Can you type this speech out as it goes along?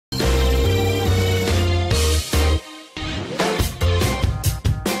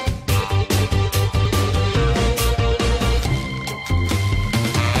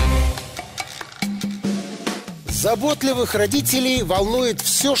Заботливых родителей волнует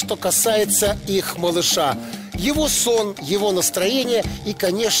все, что касается их малыша. Его сон, его настроение и,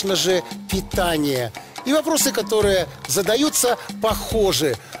 конечно же, питание. И вопросы, которые задаются,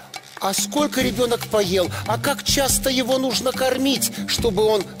 похожи. А сколько ребенок поел? А как часто его нужно кормить, чтобы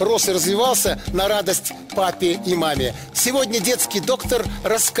он рос и развивался на радость папе и маме? Сегодня детский доктор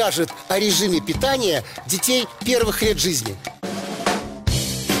расскажет о режиме питания детей первых лет жизни.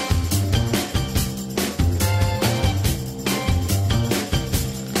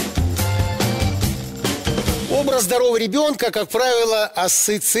 Образ здорового ребенка, как правило,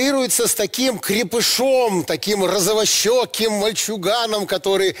 ассоциируется с таким крепышом, таким розовощеким мальчуганом,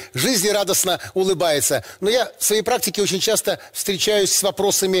 который жизнерадостно улыбается. Но я в своей практике очень часто встречаюсь с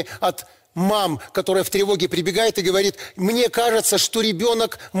вопросами от мам, которая в тревоге прибегает и говорит: мне кажется, что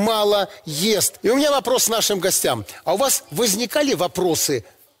ребенок мало ест. И у меня вопрос нашим гостям. А у вас возникали вопросы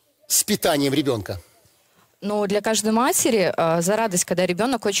с питанием ребенка? Ну, для каждой матери за радость, когда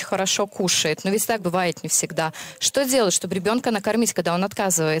ребенок очень хорошо кушает. Но ведь так бывает не всегда. Что делать, чтобы ребенка накормить, когда он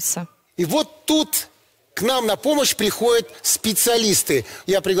отказывается? И вот тут к нам на помощь приходят специалисты.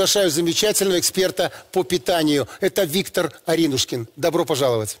 Я приглашаю замечательного эксперта по питанию. Это Виктор Аринушкин. Добро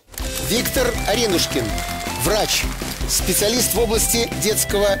пожаловать. Виктор Аринушкин. Врач, специалист в области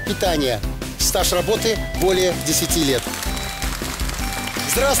детского питания. Стаж работы более 10 лет.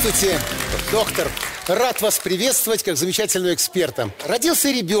 Здравствуйте, доктор. Рад вас приветствовать как замечательного эксперта.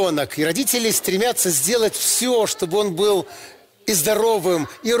 Родился ребенок, и родители стремятся сделать все, чтобы он был и здоровым,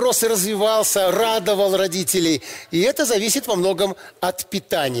 и рос, и развивался, радовал родителей. И это зависит во многом от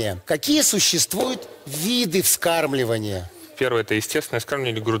питания. Какие существуют виды вскармливания? Первое – это естественное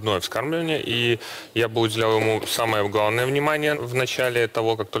вскармливание или грудное вскармливание. И я бы уделял ему самое главное внимание в начале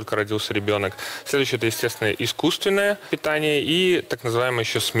того, как только родился ребенок. Следующее – это естественное искусственное питание и так называемое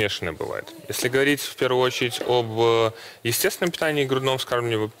еще смешанное бывает. Если говорить в первую очередь об естественном питании и грудном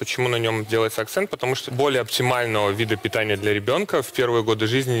вскармливании, почему на нем делается акцент? Потому что более оптимального вида питания для ребенка в первые годы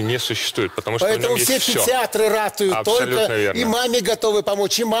жизни не существует. Потому что поэтому в нем все есть педиатры ратуют. Абсолютно только верно. И маме готовы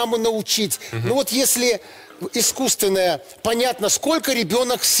помочь, и маму научить. Ну вот если искусственное, понятно, сколько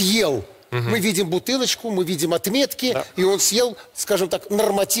ребенок съел. Мы видим бутылочку, мы видим отметки, да. И он съел, скажем так,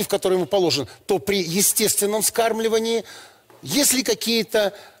 норматив, который ему положен. То при естественном вскармливании есть ли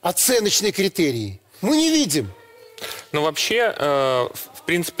какие-то оценочные критерии? Мы не видим. Ну, вообще, в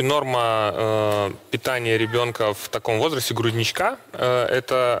принципе, норма питания ребенка в таком возрасте, грудничка,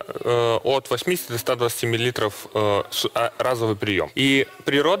 это от 80 до 120 миллилитров разовый прием. И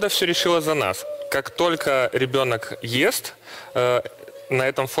природа все решила за нас. Как только ребенок ест, на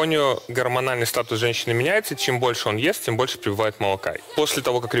этом фоне гормональный статус женщины меняется. Чем больше он ест, тем больше прибывает молока. После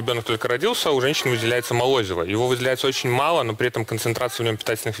того, как ребенок только родился, у женщины выделяется молозиво. Его выделяется очень мало, но при этом концентрация в нем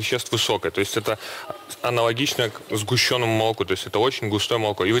питательных веществ высокая. То есть это аналогично к сгущенному молоку. То есть это очень густое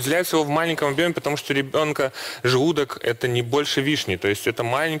молоко. И выделяется его в маленьком объеме, потому что у ребенка желудок это не больше вишни. То есть это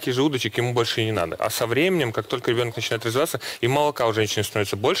маленький желудочек, ему больше и не надо. А со временем, как только ребенок начинает развиваться, и молока у женщины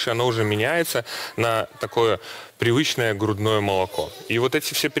становится больше, оно уже меняется на такое привычное грудное молоко. И вот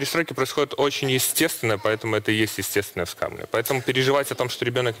эти все перестройки происходят очень естественно, поэтому это и есть естественное вскармливание. Поэтому переживать о том, что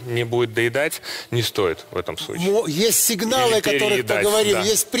ребенок не будет доедать, не стоит в этом случае. Есть сигналы, о которых поговорим, да.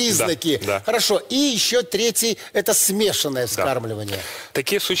 Есть признаки. Да, да. Хорошо. И еще третий – это смешанное вскармливание. Да.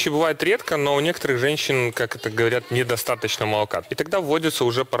 Такие случаи бывают редко, но у некоторых женщин, как это говорят, недостаточно молока. И тогда вводятся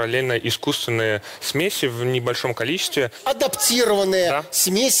уже параллельно искусственные смеси в небольшом количестве. Адаптированные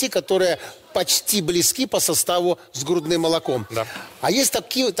смеси, которые почти близки по составу с грудным молоком. Да. А есть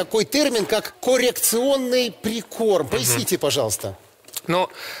такой термин, как коррекционный прикорм. Поясните, пожалуйста. Ну,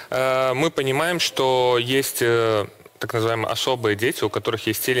 мы понимаем, что есть так называемые особые дети, у которых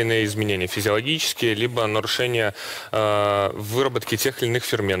есть те или иные изменения физиологические, либо нарушения выработки тех или иных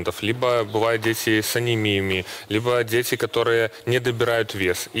ферментов, либо бывают дети с анемиями, либо дети, которые не добирают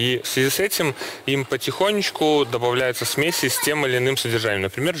вес. И в связи с этим им потихонечку добавляются смеси с тем или иным содержанием.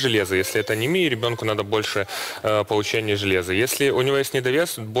 Например, железо. Если это анемия, ребенку надо больше получения железа. Если у него есть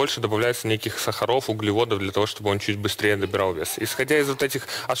недовес, больше добавляется неких сахаров, углеводов для того, чтобы он чуть быстрее добирал вес. Исходя из вот этих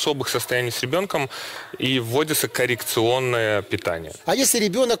особых состояний с ребенком, и вводится коррекционное питание. А если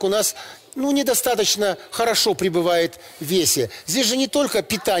ребенок у нас недостаточно хорошо пребывает в весе, здесь же не только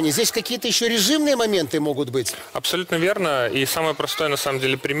питание, здесь какие-то еще режимные моменты могут быть. Абсолютно верно. И самый простой, на самом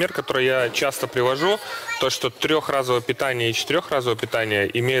деле, пример, который я часто привожу, то, что трехразовое питание и четырехразовое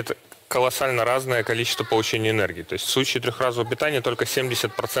питание имеет колоссально разное количество получения энергии. То есть в случае трехразового питания только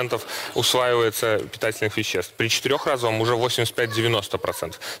 70% усваивается питательных веществ. При четырехразовом уже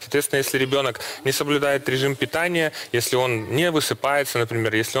 85-90%. Соответственно, если ребенок не соблюдает режим питания, если он не высыпается,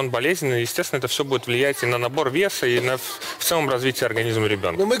 например, если он болезненный, естественно, это все будет влиять и на набор веса, и на в целом развитие организма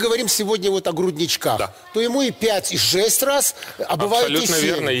ребенка. Но мы говорим сегодня вот о грудничках. Да. То ему и 5, и 6 раз, а бывает абсолютно и 7.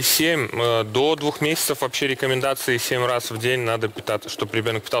 верно, и 7. До 2 месяцев вообще рекомендации 7 раз в день надо питаться, чтобы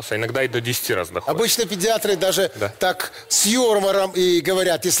ребенок питался. Иногда и до 10 раз доходит. Обычно педиатры даже так с юмором и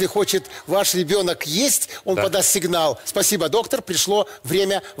говорят, если хочет ваш ребенок есть, он подаст сигнал. Спасибо, доктор. Пришло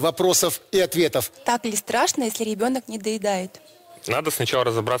время вопросов и ответов. Так ли страшно, если ребенок не доедает? Надо сначала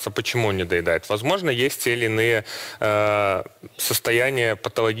разобраться, почему он не доедает. Возможно, есть те или иные состояния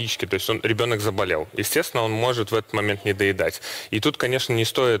патологические, то есть ребенок заболел. Естественно, он может в этот момент не доедать. И тут, конечно, не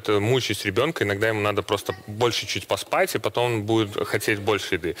стоит мучить ребенка, иногда ему надо просто больше чуть поспать, и потом он будет хотеть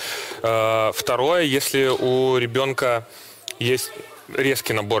больше еды. Второе, если у ребенка есть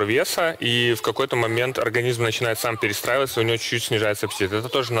резкий набор веса, и в какой-то момент организм начинает сам перестраиваться, у него чуть-чуть снижается аппетит. Это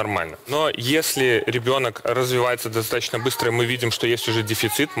тоже нормально. Но если ребенок развивается достаточно быстро, и мы видим, что есть уже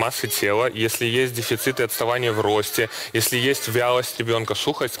дефицит массы тела, если есть дефицит и отставание в росте, если есть вялость ребенка,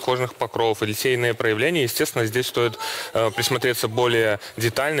 сухость кожных покровов или те иные проявления, естественно, здесь стоит присмотреться более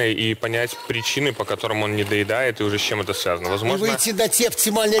детально и понять причины, по которым он не доедает, и уже с чем это связано. Возможно, выйти на те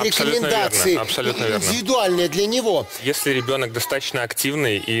оптимальные рекомендации, индивидуальные для него. Если ребенок достаточно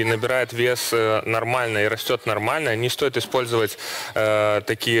активный и набирает вес нормально и растет нормально, не стоит использовать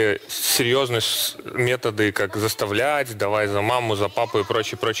такие серьезные методы, как заставлять, давай за маму, за папу и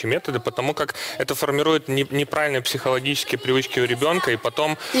прочие методы, потому как это формирует неправильные психологические привычки у ребенка, и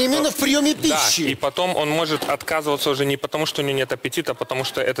потом... Именно в приеме пищи. Да, и потом он может отказываться уже не потому, что у него нет аппетита, а потому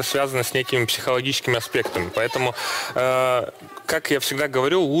что это связано с некими психологическими аспектами. Поэтому, как я всегда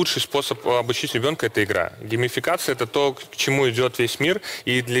говорю, лучший способ обучить ребенка – это игра. Геймификация – это то, к чему идет весь мир,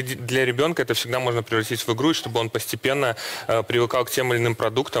 и для ребенка это всегда можно превратить в игру, чтобы он постепенно привыкал к тем или иным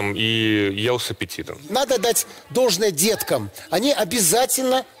продуктам и ел с аппетитом. Надо дать должное деткам. Они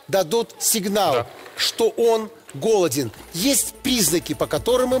обязательно дадут сигнал, что он голоден. Есть признаки, по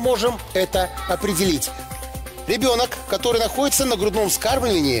которым мы можем это определить. Ребенок, который находится на грудном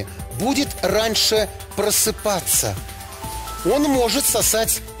вскармливании, будет раньше просыпаться. Он может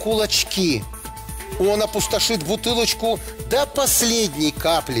сосать кулачки. Он опустошит бутылочку до последней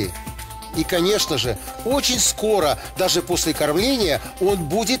капли. И, конечно же, очень скоро, даже после кормления, он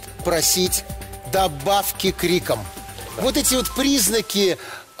будет просить добавки криком. Вот эти вот признаки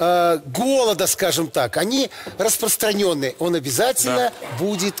голода, скажем так, они распространенные. Он обязательно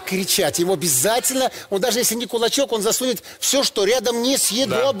будет кричать. Ему обязательно, он даже если не кулачок, он засунет все, что рядом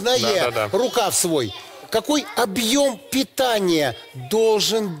несъедобное, рукав свой. Какой объем питания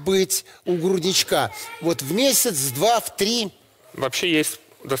должен быть у грудничка? Вот в месяц, в 2, в 3? Вообще есть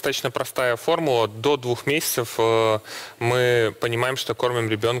достаточно простая формула. До 2 месяцев мы понимаем, что кормим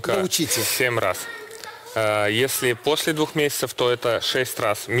ребенка 7 раз. Если после 2 месяцев, то это 6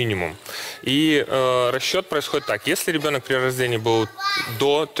 раз минимум. И расчет происходит так. Если ребенок при рождении был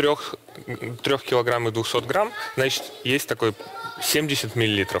до 3 килограмм и 200 грамм, значит, есть такой 70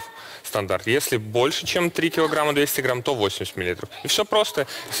 миллилитров стандарт. Если больше, чем 3 килограмма 200 грамм, то 80 миллилитров. И все просто.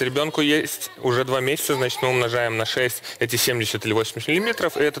 Если ребенку есть уже 2 месяца, значит, мы умножаем на 6 эти 70 или 80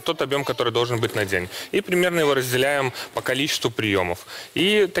 миллилитров, и это тот объем, который должен быть на день. И примерно его разделяем по количеству приемов.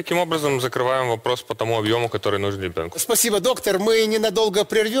 И таким образом закрываем вопрос по тому объему, который нужен ребенку. Спасибо, доктор. Мы ненадолго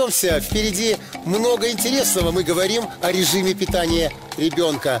прервемся. Впереди много интересного. Мы говорим о режиме питания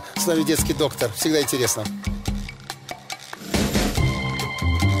ребенка. С нами детский доктор. Всегда интересно.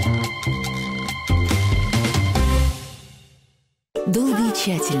 Долго и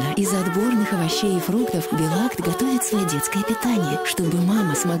тщательно из отборных овощей и фруктов Белакт готовит свое детское питание, чтобы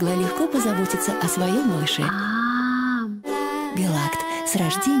мама смогла легко позаботиться о своем малыше. Белакт. С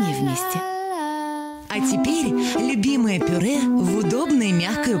рождения вместе. А теперь любимое пюре в удобной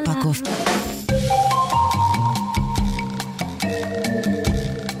мягкой упаковке.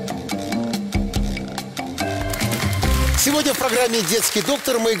 Сегодня в программе «Детский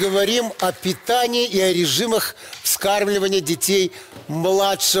доктор» мы говорим о питании и о режимах вскармливания детей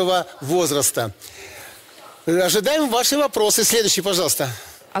младшего возраста. Ожидаем ваши вопросы. Следующий, пожалуйста.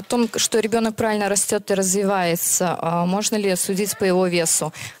 О том, что ребенок правильно растет и развивается, можно ли судить по его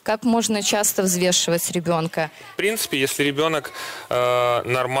весу? Как можно часто взвешивать ребенка? В принципе, если ребенок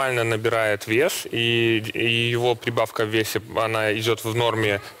нормально набирает вес, и его прибавка в весе, она идет в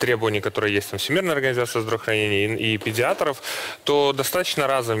норме требований, которые есть в Всемирной организации здравоохранения и педиатров, то достаточно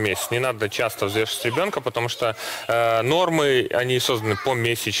раза в месяц. Не надо часто взвешивать ребенка, потому что нормы, они созданы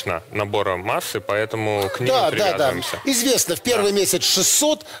помесячно набора массы, поэтому к ним привязываемся. Известно, в первый месяц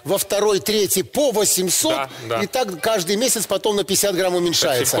 600, во второй, третий по 800, и так каждый месяц потом на 50 грамм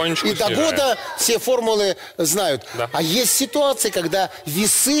уменьшается. И до года все формулы знают. А есть ситуации, когда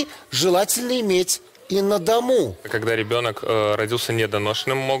весы желательно иметь и на дому. Когда ребенок родился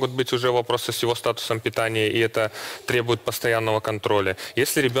недоношенным, могут быть уже вопросы с его статусом питания, и это требует постоянного контроля.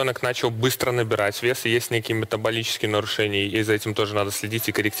 Если ребенок начал быстро набирать вес, и есть некие метаболические нарушения, и за этим тоже надо следить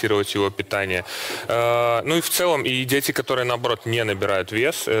и корректировать его питание. Ну и в целом, и дети, которые, наоборот, не набирают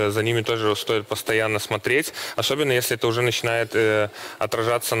вес, за ними тоже стоит постоянно смотреть, особенно если это уже начинает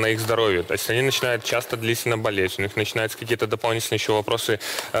отражаться на их здоровье. То есть они начинают часто длительно болеть, у них начинаются какие-то дополнительные еще вопросы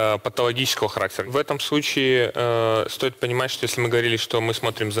патологического характера. В этом случае стоит понимать, что если мы говорили, что мы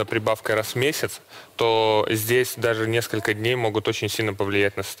смотрим за прибавкой раз в месяц, то здесь даже несколько дней могут очень сильно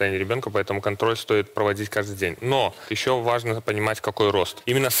повлиять на состояние ребенка, поэтому контроль стоит проводить каждый день. Но еще важно понимать, какой рост.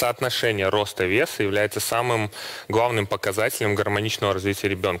 Именно соотношение роста и веса является самым главным показателем гармоничного развития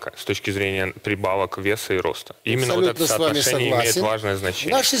ребенка с точки зрения прибавок веса и роста. Именно вот это соотношение имеет важное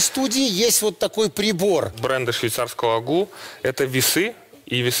значение. В нашей студии есть вот такой прибор. Бренда швейцарского АГУ – это весы,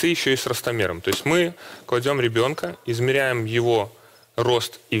 и весы еще и с ростомером. То есть мы кладем ребенка, измеряем его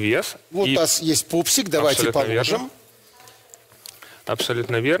рост и вес. Вот у нас есть пупсик, давайте положим.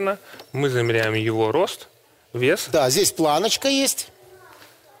 Абсолютно верно. Мы замеряем его рост, вес. Да, здесь планочка есть.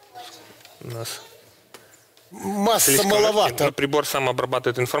 У нас масса маловато. Но прибор сам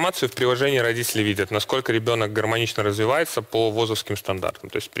обрабатывает информацию, в приложении родители видят, насколько ребенок гармонично развивается по вузовским стандартам.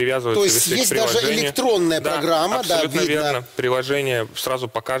 То есть привязываются весы к приложению. То есть есть даже электронная программа, абсолютно верно. Приложение сразу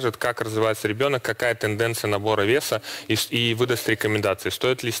покажет, как развивается ребенок, какая тенденция набора веса, и выдаст рекомендации.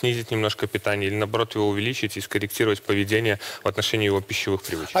 Стоит ли снизить немножко питание, или наоборот его увеличить и скорректировать поведение в отношении его пищевых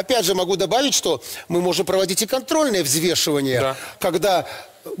привычек. Опять же могу добавить, что мы можем проводить и контрольное взвешивание, когда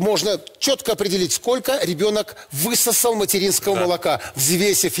можно четко определить, сколько ребенок высосал материнского молока,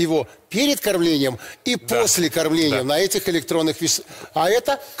 взвесив его перед кормлением и после кормления на этих электронных весах. А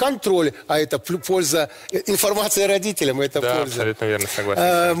это контроль, а это польза, информация родителям, это польза. Абсолютно верно,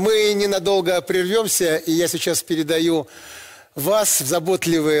 согласен. Мы ненадолго прервемся, и я сейчас передаю вас в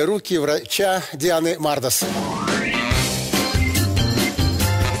заботливые руки врача Дианы Мардас.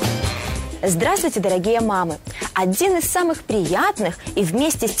 Здравствуйте, дорогие мамы! Один из самых приятных и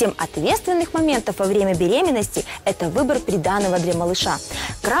вместе с тем ответственных моментов во время беременности – это выбор приданого для малыша.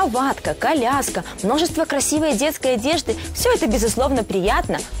 Кроватка, коляска, множество красивой детской одежды – все это, безусловно,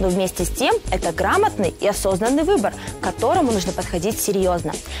 приятно, но вместе с тем это грамотный и осознанный выбор, к которому нужно подходить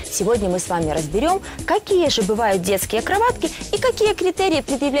серьезно. Сегодня мы с вами разберем, какие же бывают детские кроватки и какие критерии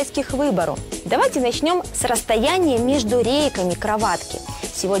предъявлять к их выбору. Давайте начнем с расстояния между рейками кроватки.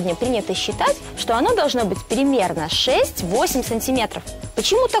 Сегодня принято считать, что оно должно быть примерно 6-8 сантиметров.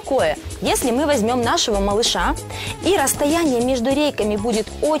 Почему такое? Если мы возьмем нашего малыша, и расстояние между рейками будет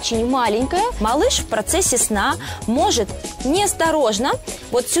очень маленькое, малыш в процессе сна может неосторожно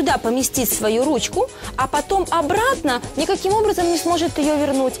вот сюда поместить свою ручку, а потом обратно никаким образом не сможет ее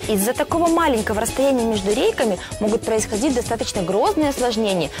вернуть. Из-за такого маленького расстояния между рейками могут происходить достаточно грозные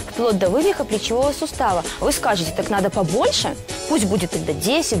осложнения, вплоть до вывиха плечевого сустава. Вы скажете, так надо побольше? Пусть будет тогда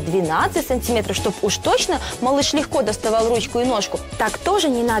 10-12 сантиметров, чтобы уж точно малыш легко доставал ручку и ножку. Так тоже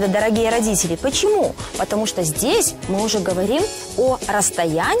не надо, дорогие родители. Почему? Потому что здесь мы уже говорим о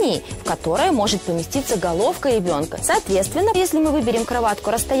расстоянии, в которое может поместиться головка ребенка. Соответственно, если мы выберем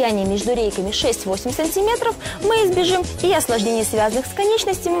кроватку расстояние между рейками 6-8 сантиметров, мы избежим и осложнений, связанных с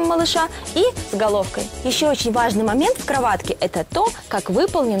конечностями малыша, и с головкой. Еще очень важный момент в кроватке – это то, как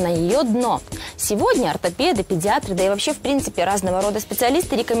выполнено ее дно. Сегодня ортопеды, педиатры, да и вообще, в принципе, разного рода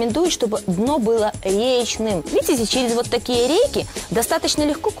специалисты рекомендуют, чтобы дно было речным. Видите, через вот такие рейки достаточно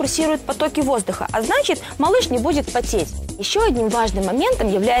легко курсируют потоки воздуха, а значит, малыш не будет потеть. Еще одним важным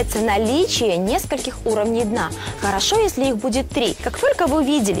моментом является наличие нескольких уровней дна. Хорошо, если их будет 3. Как только вы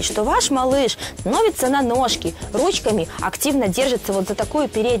увидели, что ваш малыш становится на ножки, ручками активно держится вот за такую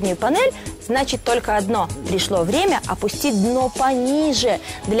переднюю панель, значит только одно – пришло время опустить дно пониже,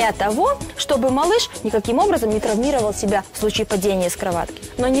 для того, чтобы малыш никаким образом не травмировал себя в случае падения с кроватки.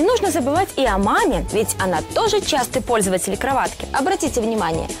 Но не нужно забывать и о маме, ведь она тоже частый пользователь кроватки. Обратите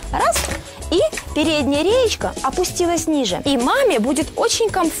внимание, раз – И передняя реечка опустилась ниже. И маме будет очень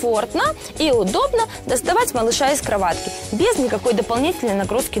комфортно и удобно доставать малыша из кроватки, без никакой дополнительной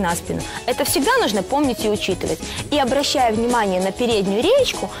нагрузки на спину. Это всегда нужно помнить и учитывать. И обращая внимание на переднюю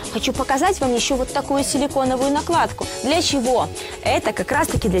реечку, хочу показать вам еще вот такую силиконовую накладку. Для чего? Это как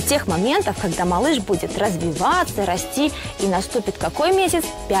раз-таки для тех моментов, когда малыш будет развиваться, расти, и наступит какой месяц?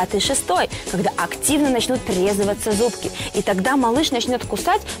 5-6, когда активно начнут трезваться зубки. И тогда малыш начнет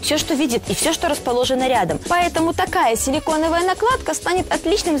кусать все, что видит, и все, что расположено рядом. Поэтому такая силиконовая накладка станет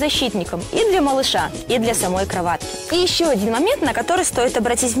отличным защитником и для малыша, и для самой кроватки. И еще один момент, на который стоит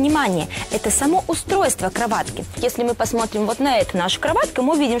обратить внимание, это само устройство кроватки. Если мы посмотрим вот на эту нашу кроватку,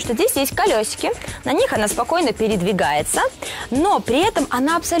 мы увидим, что здесь есть колесики, на них она спокойно передвигается, но при этом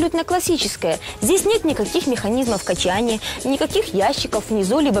она абсолютно классическая. Здесь нет никаких механизмов качания, никаких ящиков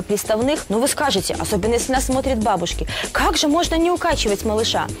внизу, либо приставных. Но вы скажете, особенно если нас смотрят бабушки, как же можно не укачивать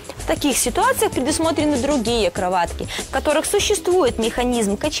малыша? В таких ситуациях предусмотрены другие кроватки, в которых существует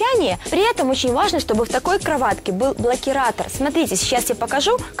механизм качания. При этом очень важно, чтобы в такой кроватке был блокиратор. Смотрите, сейчас я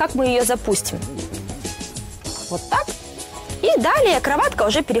покажу, как мы ее запустим. Вот так. И далее кроватка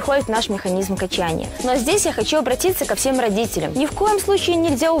уже переходит в наш механизм качания. Но здесь я хочу обратиться ко всем родителям. Ни в коем случае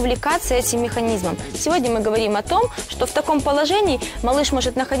нельзя увлекаться этим механизмом. Сегодня мы говорим о том, что в таком положении малыш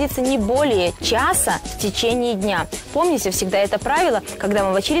может находиться не более часа в течение дня. Помните всегда это правило, когда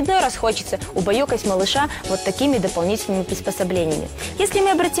вам в очередной раз хочется убаюкать малыша вот такими дополнительными приспособлениями. Если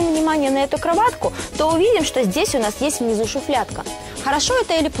мы обратим внимание на эту кроватку, то увидим, что здесь у нас есть внизу шуфлядка. Хорошо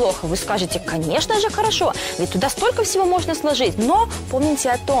это или плохо? Вы скажете, конечно же хорошо, ведь туда столько всего можно сложить. Но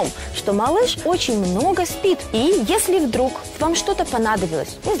помните о том, что малыш очень много спит. И если вдруг вам что-то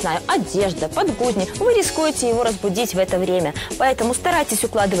понадобилось, не знаю, одежда, подгузник, вы рискуете его разбудить в это время. Поэтому старайтесь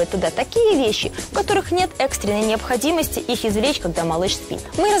укладывать туда такие вещи, в которых нет экстренной необходимости их извлечь, когда малыш спит.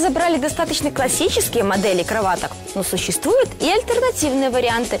 Мы разобрали достаточно классические модели кроваток, но существуют и альтернативные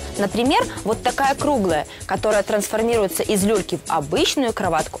варианты. Например, вот такая круглая, которая трансформируется из люльки в обычную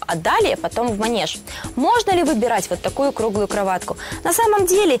кроватку, а далее потом в манеж. Можно ли выбирать вот такую круглую кроватку? На самом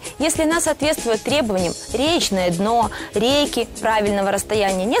деле, если она соответствует требованиям реечное дно, рейки правильного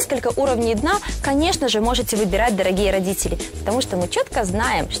расстояния, несколько уровней дна, конечно же, можете выбирать, дорогие родители, потому что мы четко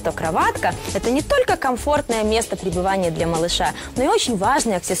знаем, что кроватка – это не только комфортное место пребывания для малыша, но и очень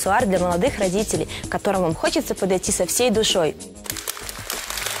важный аксессуар для молодых родителей, к которому вам хочется подойти со всей душой.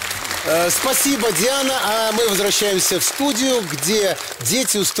 Спасибо, Диана. А мы возвращаемся в студию, где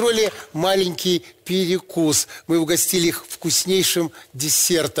дети устроили маленький перекус. Мы угостили их вкуснейшим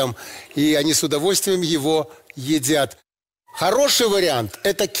десертом, и они с удовольствием его едят. Хороший вариант –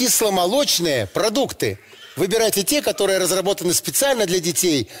 это кисломолочные продукты. Выбирайте те, которые разработаны специально для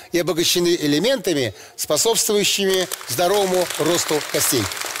детей и обогащены элементами, способствующими здоровому росту костей.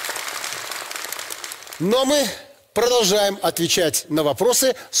 Но мы продолжаем отвечать на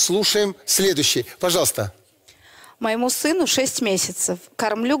вопросы. Слушаем следующий. Пожалуйста. Моему сыну 6 месяцев.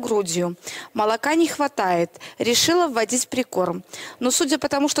 Кормлю грудью. Молока не хватает. Решила вводить прикорм. Но судя по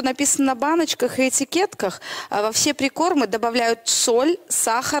тому, что написано на баночках и этикетках, во все прикормы добавляют соль,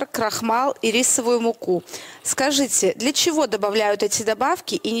 сахар, крахмал и рисовую муку. Скажите, для чего добавляют эти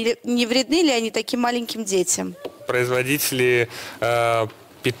добавки и не вредны ли они таким маленьким детям? Производители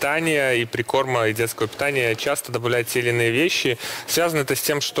питания и прикорма, и детского питания часто добавляют те или иные вещи. Связано это с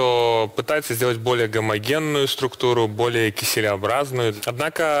тем, что пытаются сделать более гомогенную структуру, более киселеобразную.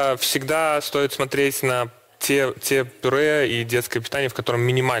 Однако всегда стоит смотреть на те пюре и детское питание, в котором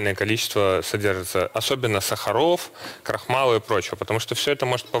минимальное количество содержится, особенно сахаров, крахмала и прочего, потому что все это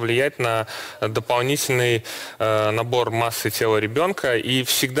может повлиять на дополнительный набор массы тела ребенка. И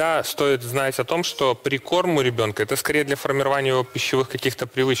всегда стоит знать о том, что прикорм у ребенка это скорее для формирования его пищевых каких-то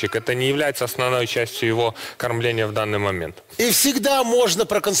привычек. Это не является основной частью его кормления в данный момент. И всегда можно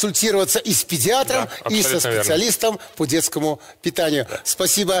проконсультироваться и с педиатром, да, и со специалистом по детскому питанию. Да.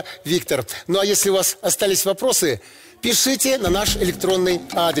 Спасибо, Виктор. Ну а если у вас остались вопросы, пишите на наш электронный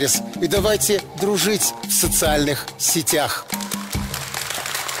адрес. И давайте дружить в социальных сетях.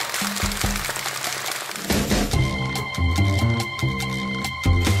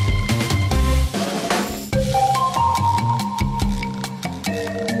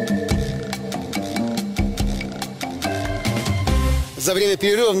 За время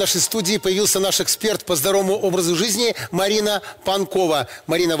перерыва в нашей студии появился наш эксперт по здоровому образу жизни Марина Панкова.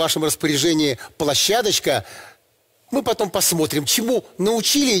 Марина, в вашем распоряжении площадочка. Мы потом посмотрим, чему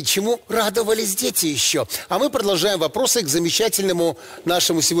научили и чему радовались дети еще. А мы продолжаем вопросы к замечательному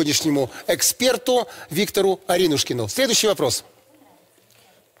нашему сегодняшнему эксперту Виктору Аринушкину. Следующий вопрос.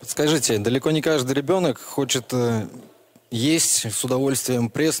 Скажите, далеко не каждый ребенок хочет есть с удовольствием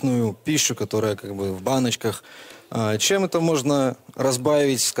пресную пищу, которая как бы в баночках. Чем это можно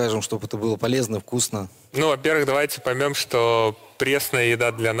разбавить, скажем, чтобы это было полезно, вкусно? Ну, во-первых, давайте поймем, что пресная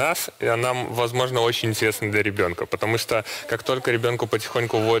еда для нас, и она, возможно, очень интересна для ребенка, потому что как только ребенку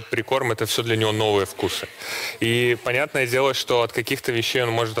потихоньку вводят прикорм, это все для него новые вкусы. И понятное дело, что от каких-то вещей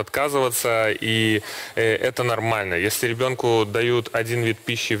он может отказываться, и это нормально. Если ребенку дают один вид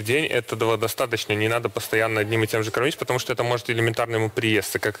пищи в день, этого достаточно, не надо постоянно одним и тем же кормить, потому что это может элементарно ему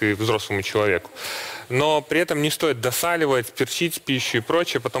приесться, как и взрослому человеку. Но при этом не стоит досаливать, перчить пищу и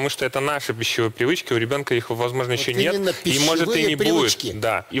прочее, потому что это наши пищевые привычки, у ребенка их, возможно, еще нет, и может и не будет.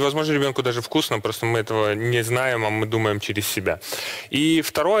 Да, и, возможно, ребенку даже вкусно, просто мы этого не знаем, а мы думаем через себя. И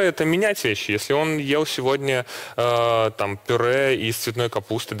второе, это менять вещи. Если он ел сегодня там пюре из цветной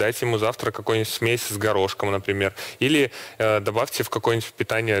капусты, дайте ему завтра какую-нибудь смесь с горошком, например, или добавьте в какое-нибудь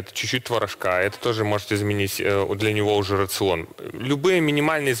питание чуть-чуть творожка, это тоже может изменить для него уже рацион. Любые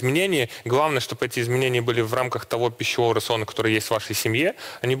минимальные изменения, главное, чтобы эти изменения были в рамках того пищевого рациона, который есть в вашей семье,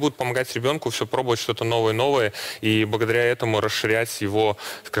 они будут помогать ребенку все пробовать что-то новое, и благодаря этому расширять его,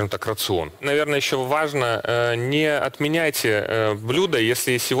 скажем так, рацион. Наверное, еще важно, не отменяйте блюда,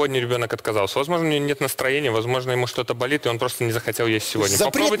 если сегодня ребенок отказался. Возможно, у него нет настроения, возможно, ему что-то болит, и он просто не захотел есть сегодня.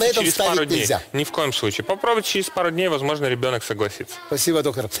 Попробуйте через пару дней. Нельзя. Ни в коем случае. Попробуйте через пару дней, возможно, ребенок согласится. Спасибо,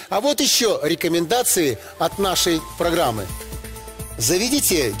 доктор. А вот еще рекомендации от нашей программы.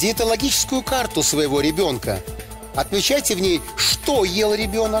 Заведите диетологическую карту своего ребенка. Отмечайте в ней, что ел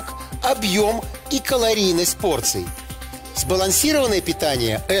ребенок, объем и калорийность порций. Сбалансированное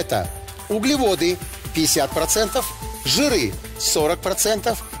питание – это углеводы 50%, жиры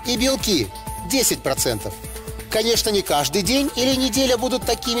 40% и белки 10%. Конечно, не каждый день или неделя будут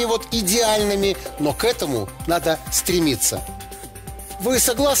такими вот идеальными, но к этому надо стремиться. Вы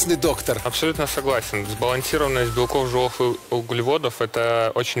согласны, доктор? Абсолютно согласен. Сбалансированность белков, жиров и углеводов –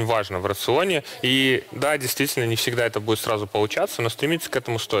 это очень важно в рационе. И да, действительно, не всегда это будет сразу получаться, но стремиться к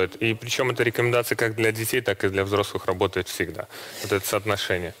этому стоит. И причем эта рекомендация как для детей, так и для взрослых работает всегда. Вот это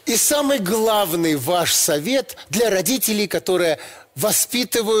соотношение. И самый главный ваш совет для родителей, которые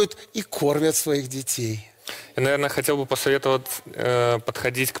воспитывают и кормят своих детей? Я, наверное, хотел бы посоветовать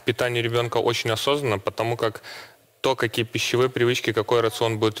подходить к питанию ребенка очень осознанно, потому как то, какие пищевые привычки, какой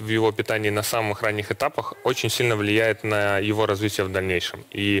рацион будет в его питании на самых ранних этапах, очень сильно влияет на его развитие в дальнейшем.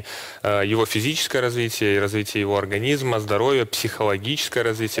 И его физическое развитие, и развитие его организма, здоровье, психологическое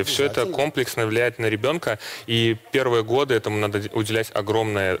развитие, все это комплексно влияет на ребенка. И первые годы этому надо уделять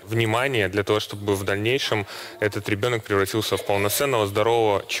огромное внимание для того, чтобы в дальнейшем этот ребенок превратился в полноценного,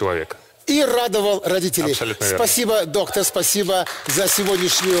 здорового человека. И радовал родителей. Абсолютно верно. Спасибо, доктор, спасибо за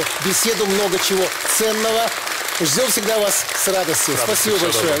сегодняшнюю беседу. Много чего ценного. Ждем всегда вас с радостью. Спасибо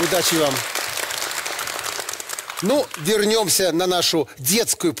большое. Удачи вам. Ну, вернемся на нашу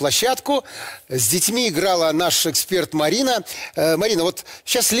детскую площадку. С детьми играла наш эксперт Марина. Марина, вот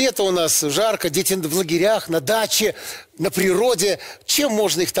сейчас лето у нас, жарко, дети в лагерях, на даче, на природе. Чем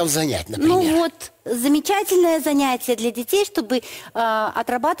можно их там занять, например? Ну вот, замечательное занятие для детей, чтобы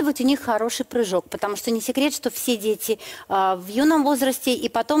отрабатывать у них хороший прыжок. Потому что не секрет, что все дети в юном возрасте и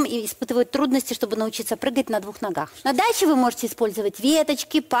потом испытывают трудности, чтобы научиться прыгать на двух ногах. На даче вы можете использовать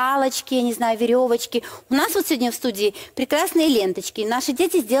веточки, палочки, я не знаю, веревочки. У нас вот сегодня в студии прекрасные ленточки. Наши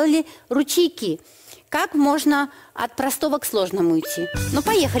дети сделали ручейки. Как можно от простого к сложному идти? Ну,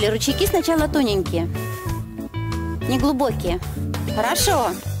 поехали. Ручейки сначала тоненькие, неглубокие.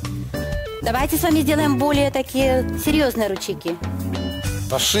 Хорошо. Давайте с вами сделаем более такие серьезные ручейки.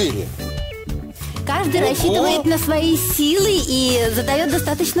 Пошире. Каждый рассчитывает на свои силы и задает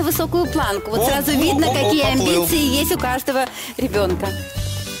достаточно высокую планку. Вот сразу видно, какие амбиции есть у каждого ребенка.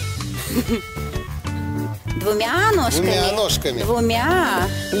 Двумя ножками. Двумя ножками. Двумя.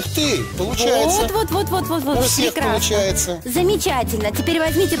 Ух ты, получается. Вот. У всех получается. Замечательно. Теперь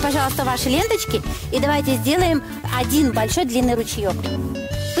возьмите, пожалуйста, ваши ленточки и давайте сделаем один большой длинный ручеек.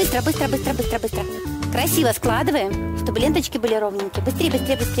 Быстро. Красиво складываем, чтобы ленточки были ровненькие.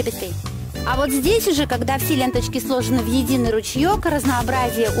 Быстрее. А вот здесь уже, когда все ленточки сложены в единый ручеек,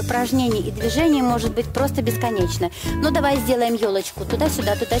 разнообразие упражнений и движений может быть просто бесконечно. Ну, давай сделаем елочку.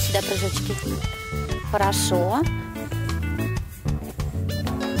 Туда-сюда, прыжочки. Хорошо.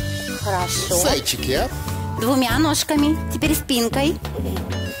 Зайчики, а? Двумя ножками. Теперь спинкой.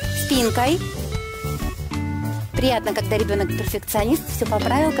 Приятно, когда ребенок перфекционист, все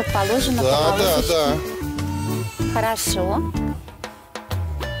поправил, как положено. Да. Хорошо.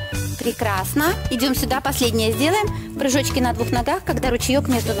 Прекрасно. Идем сюда, последнее сделаем. Прыжочки на двух ногах, когда ручеек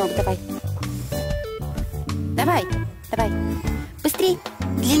между ног. Давай. Быстрей.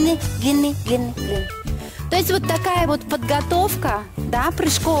 Длинный. То есть вот такая вот подготовка, да,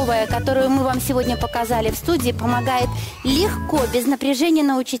 прыжковая, которую мы вам сегодня показали в студии, помогает легко, без напряжения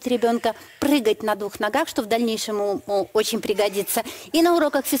научить ребенка прыгать на двух ногах, что в дальнейшем ему очень пригодится и на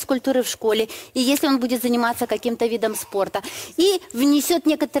уроках физкультуры в школе, и если он будет заниматься каким-то видом спорта. И внесет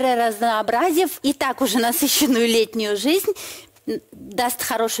некоторое разнообразие в и так уже насыщенную летнюю жизнь, даст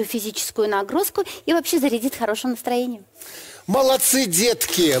хорошую физическую нагрузку и вообще зарядит хорошим настроением. Молодцы,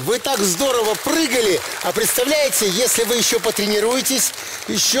 детки! Вы так здорово прыгали! А представляете, если вы еще потренируетесь,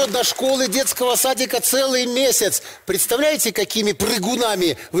 еще до школы детского садика целый месяц. Представляете, какими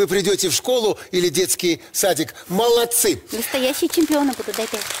прыгунами вы придете в школу или детский садик? Молодцы! Настоящие чемпионы будут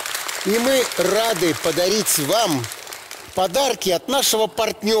опять. И мы рады подарить вам подарки от нашего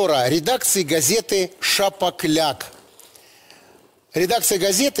партнера, редакции газеты «Шапокляк». Редакция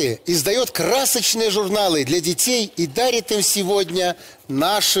газеты издает красочные журналы для детей и дарит им сегодня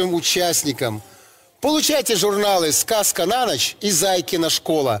нашим участникам. Получайте журналы «Сказка на ночь» и «Зайкина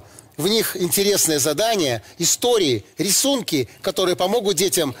школа». В них интересные задания, истории, рисунки, которые помогут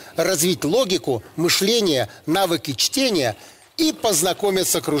детям развить логику, мышление, навыки чтения и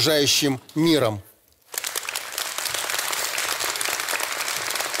познакомиться с окружающим миром.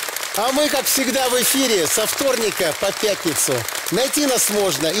 А мы, как всегда, в эфире со вторника по пятницу. Найти нас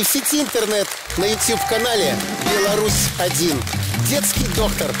можно и в сети интернет, на YouTube-канале «Беларусь-1». «Детский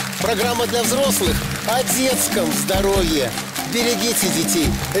доктор» – программа для взрослых о детском здоровье. Берегите детей,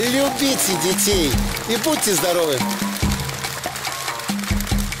 любите детей и будьте здоровы!